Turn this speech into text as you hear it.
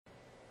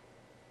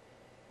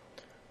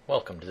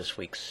Welcome to this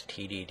week's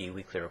TDD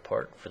Weekly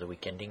Report for the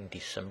week ending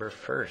December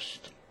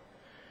 1st.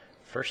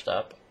 First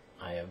up,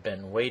 I have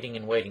been waiting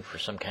and waiting for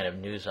some kind of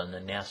news on the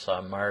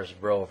NASA Mars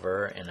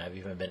rover, and I've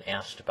even been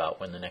asked about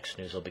when the next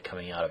news will be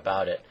coming out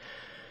about it.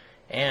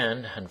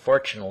 And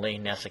unfortunately,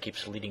 NASA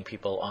keeps leading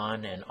people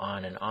on and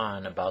on and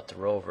on about the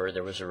rover.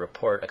 There was a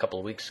report a couple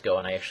of weeks ago,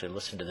 and I actually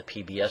listened to the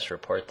PBS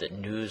report that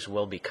news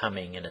will be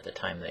coming, and at the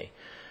time they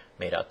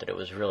made out that it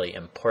was really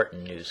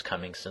important news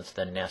coming. Since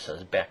then, NASA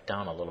has backed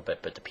down a little bit,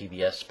 but the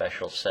PBS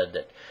special said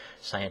that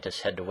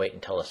scientists had to wait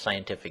until a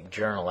scientific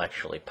journal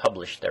actually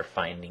published their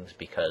findings,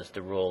 because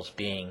the rules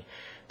being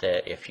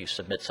that if you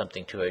submit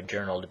something to a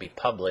journal to be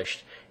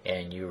published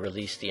and you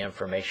release the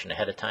information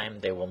ahead of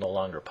time, they will no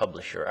longer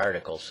publish your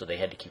article. So they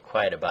had to keep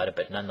quiet about it,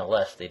 but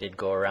nonetheless they did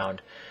go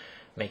around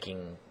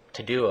making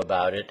to-do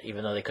about it,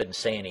 even though they couldn't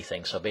say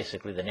anything. So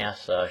basically the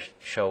NASA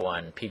show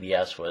on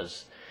PBS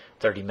was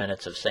 30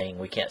 minutes of saying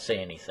we can't say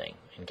anything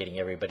and getting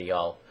everybody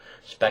all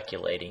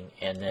speculating.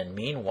 And then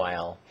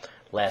meanwhile,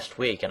 last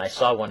week, and I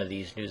saw one of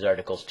these news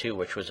articles too,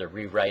 which was a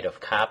rewrite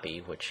of copy,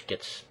 which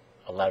gets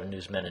a lot of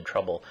newsmen in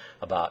trouble,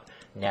 about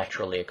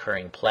naturally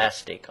occurring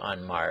plastic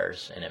on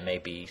Mars, and it may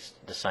be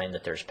the sign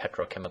that there's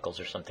petrochemicals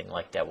or something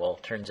like that. Well,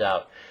 it turns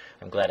out,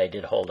 I'm glad I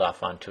did hold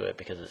off onto it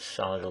because it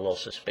sounded a little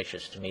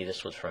suspicious to me.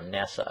 This was from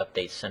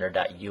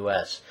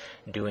NASAUpdateCenter.us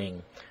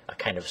doing a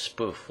kind of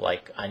spoof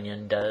like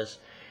Onion does.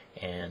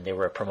 And they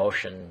were a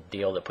promotion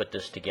deal that put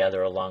this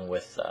together, along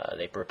with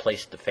they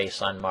replaced the face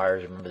on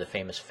Mars. Remember the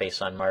famous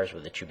face on Mars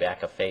with the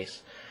Chewbacca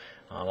face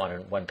on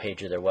one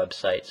page of their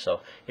website? So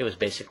it was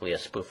basically a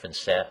spoof and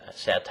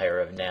satire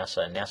of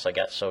NASA, and NASA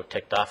got so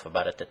ticked off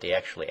about it that they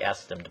actually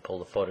asked them to pull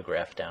the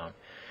photograph down.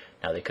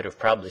 Now, they could have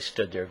probably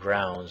stood their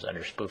grounds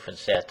under spoof and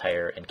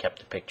satire and kept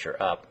the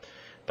picture up,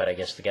 but I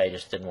guess the guy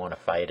just didn't want to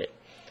fight it.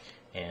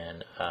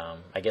 And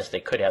I guess they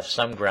could have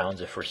some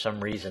grounds if for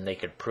some reason they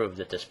could prove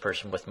that this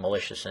person with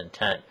malicious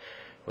intent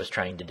was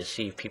trying to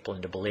deceive people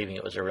into believing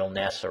it was a real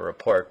NASA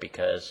report,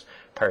 because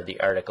part of the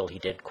article he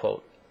did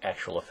quote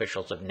actual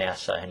officials of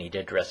NASA, and he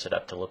did dress it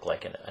up to look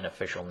like an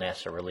official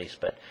NASA release.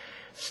 But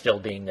still,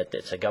 being that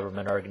it's a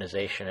government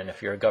organization, and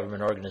if you're a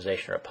government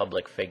organization or a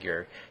public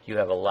figure, you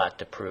have a lot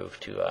to prove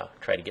to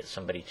try to get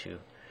somebody to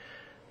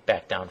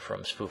back down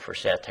from spoof or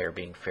satire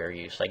being fair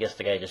use. I guess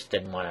the guy just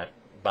didn't want to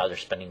bother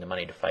spending the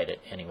money to fight it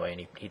anyway,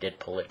 and he did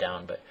pull it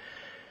down. But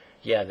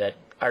yeah, that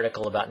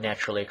article about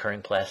naturally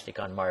occurring plastic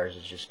on Mars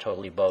is just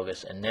totally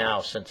bogus. And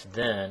now, since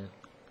then,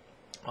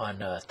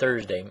 on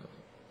Thursday,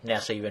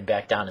 NASA even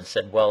backed down and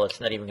said, well, it's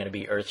not even going to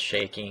be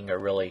earth-shaking or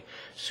really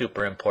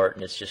super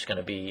important. It's just going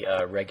to be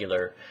a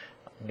regular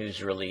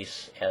news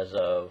release as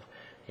of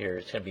here.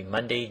 It's going to be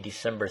Monday,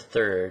 December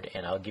 3rd,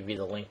 and I'll give you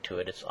the link to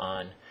it. It's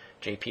on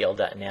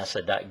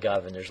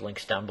jpl.nasa.gov, and there's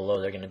links down below.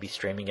 They're going to be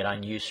streaming it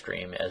on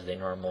Ustream as they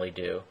normally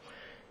do,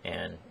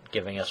 and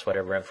giving us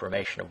whatever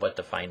information of what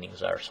the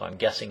findings are. So I'm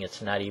guessing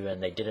it's not even,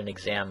 they did an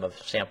exam of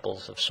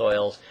samples of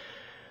soils,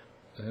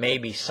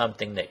 maybe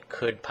something that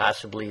could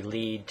possibly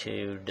lead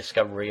to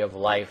discovery of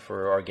life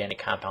or organic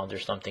compounds or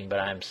something, but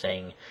I'm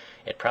saying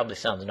it probably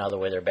sounds another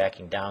way they're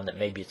backing down, that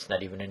maybe it's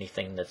not even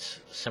anything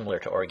that's similar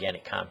to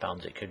organic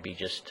compounds. It could be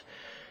just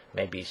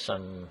maybe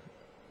some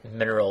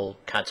mineral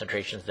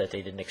concentrations that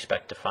they didn't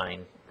expect to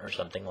find or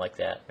something like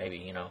that.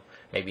 Maybe,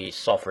 maybe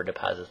sulfur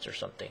deposits or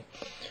something.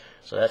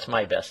 So that's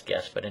my best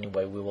guess. But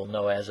anyway, we will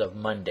know as of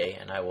Monday,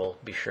 and I will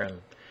be sure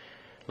and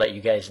let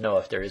you guys know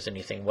if there is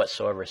anything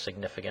whatsoever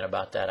significant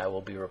about that. I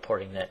will be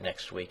reporting that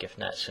next week, if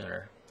not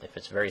sooner. If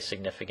it's very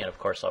significant, of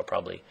course, I'll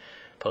probably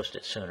post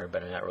it sooner,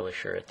 but I'm not really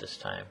sure at this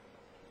time.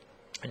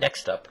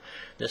 Next up,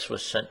 this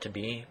was sent to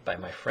me by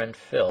my friend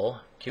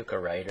Phil, Kuka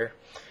writer.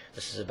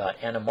 This is about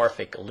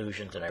anamorphic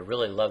illusions, and I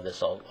really love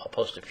this. I'll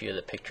post a few of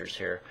the pictures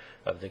here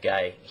of the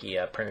guy. He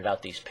printed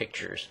out these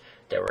pictures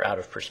that were out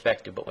of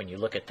perspective, but when you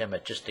look at them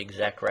at just the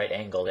exact right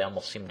angle, they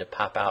almost seem to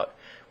pop out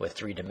with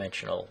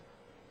three-dimensional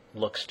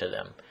looks to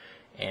them.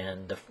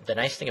 And the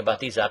nice thing about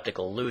these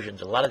optical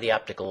illusions, a lot of the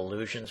optical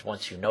illusions,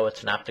 once you know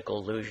it's an optical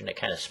illusion, it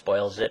kind of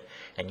spoils it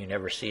and you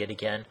never see it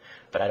again.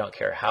 But I don't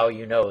care how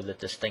you know that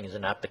this thing is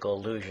an optical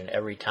illusion,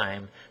 every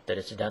time that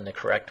it's done the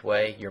correct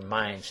way, your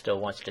mind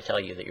still wants to tell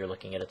you that you're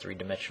looking at a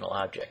three-dimensional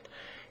object.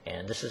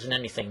 And this isn't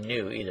anything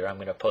new either. I'm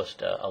going to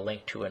post a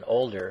link to an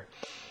older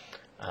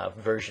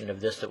version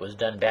of this that was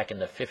done back in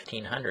the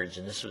 1500s,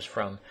 and this was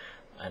from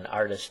an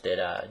artist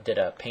that did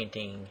a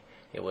painting.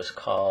 It was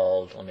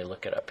called, let me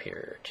look it up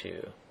here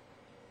too.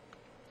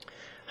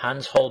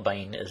 Hans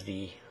Holbein is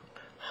the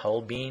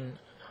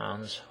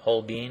Hans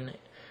Holbein.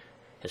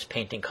 His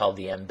painting called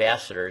The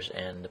Ambassadors,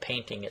 and the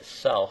painting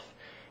itself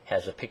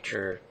has a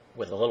picture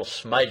with a little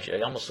smudge.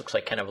 It almost looks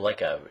like kind of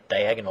like a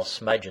diagonal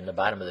smudge in the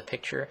bottom of the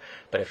picture,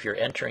 but if you're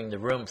entering the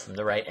room from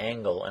the right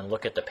angle and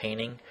look at the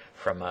painting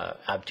from an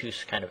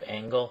obtuse kind of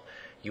angle,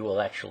 you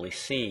will actually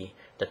see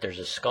that there's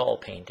a skull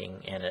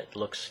painting, and it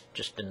looks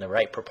just in the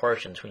right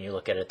proportions. When you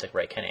look at it at the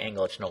right kind of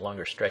angle, it's no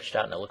longer stretched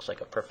out and it looks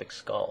like a perfect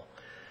skull.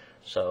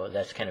 So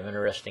that's kind of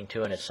interesting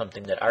too, and it's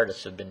something that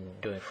artists have been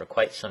doing for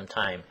quite some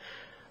time.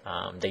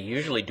 They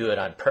usually do it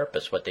on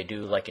purpose. What they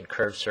do, like in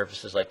curved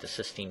surfaces like the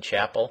Sistine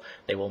Chapel,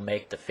 they will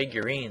make the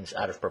figurines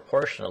out of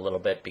proportion a little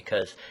bit,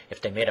 because if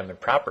they made them in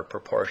proper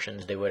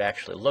proportions, they would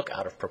actually look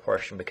out of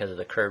proportion because of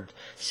the curved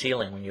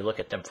ceiling when you look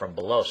at them from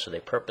below. So they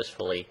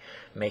purposefully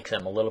make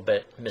them a little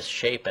bit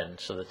misshapen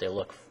so that they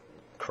look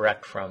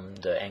correct from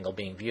the angle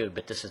being viewed.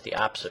 But this is the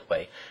opposite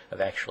way of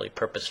actually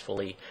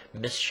purposefully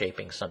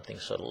misshaping something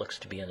so it looks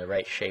to be in the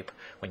right shape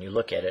when you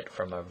look at it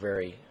from a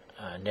very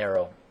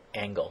narrow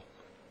angle.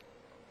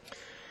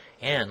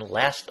 And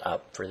last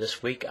up for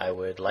this week, I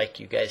would like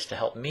you guys to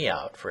help me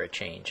out for a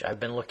change. I've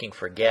been looking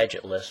for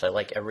gadget lists. I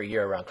like every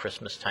year around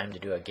Christmas time to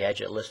do a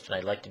gadget list, and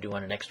I'd like to do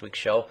one in next week's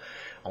show.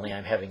 Only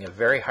I'm having a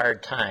very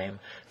hard time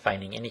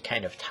finding any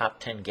kind of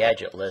top 10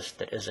 gadget list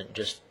that isn't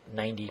just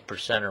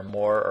 90% or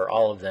more, or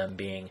all of them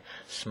being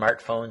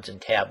smartphones and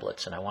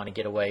tablets. And I want to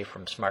get away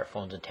from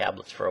smartphones and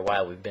tablets for a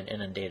while. We've been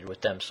inundated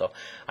with them. So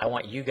I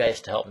want you guys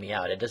to help me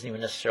out. It doesn't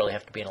even necessarily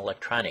have to be an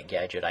electronic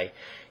gadget. I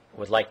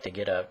would like to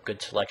get a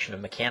good selection of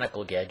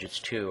mechanical gadgets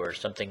too, or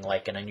something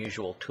like an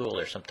unusual tool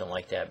or something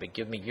like that. But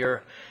give me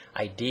your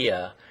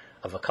idea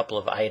of a couple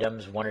of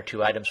items, 1 or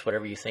 2 items,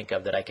 whatever you think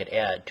of, that I could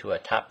add to a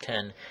top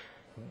 10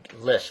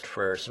 list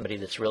for somebody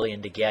that's really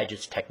into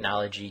gadgets,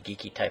 technology,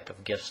 geeky type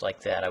of gifts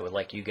like that. I would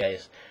like you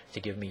guys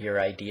to give me your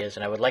ideas,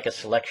 and I would like a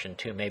selection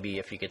too. Maybe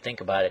if you could think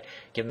about it,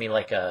 give me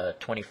like a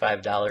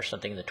 $25,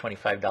 something in the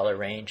 $25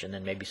 range, and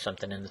then maybe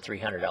something in the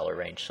 $300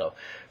 range. So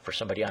for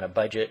somebody on a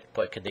budget,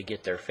 what could they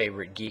get their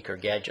favorite geek or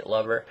gadget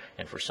lover?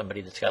 And for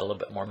somebody that's got a little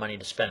bit more money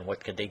to spend,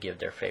 what could they give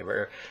their favorite?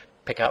 Or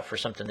pick out for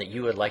something that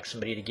you would like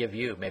somebody to give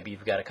you. Maybe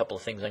you've got a couple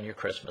of things on your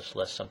Christmas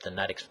list, something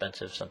not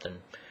expensive, something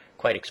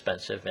quite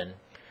expensive, and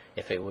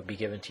if it would be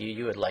given to you,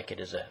 you would like it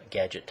as a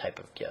gadget type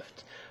of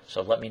gift.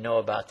 So let me know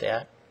about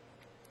that.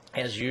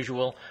 As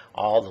usual,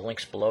 all the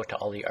links below to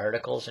all the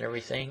articles and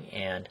everything,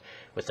 and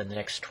within the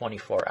next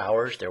 24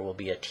 hours there will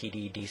be a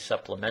TDD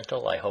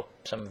supplemental. I hope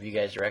some of you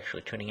guys are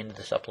actually tuning into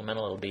the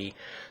supplemental. It'll be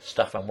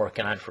stuff I'm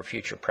working on for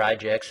future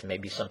projects,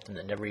 maybe something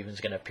that never even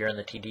is going to appear in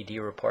the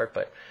TDD report,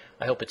 but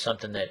I hope it's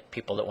something that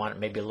people that want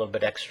maybe a little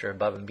bit extra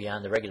above and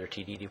beyond the regular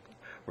TDD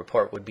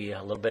report would be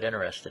a little bit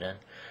interested in.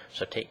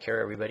 So take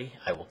care, everybody.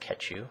 I will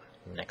catch you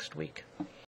next week.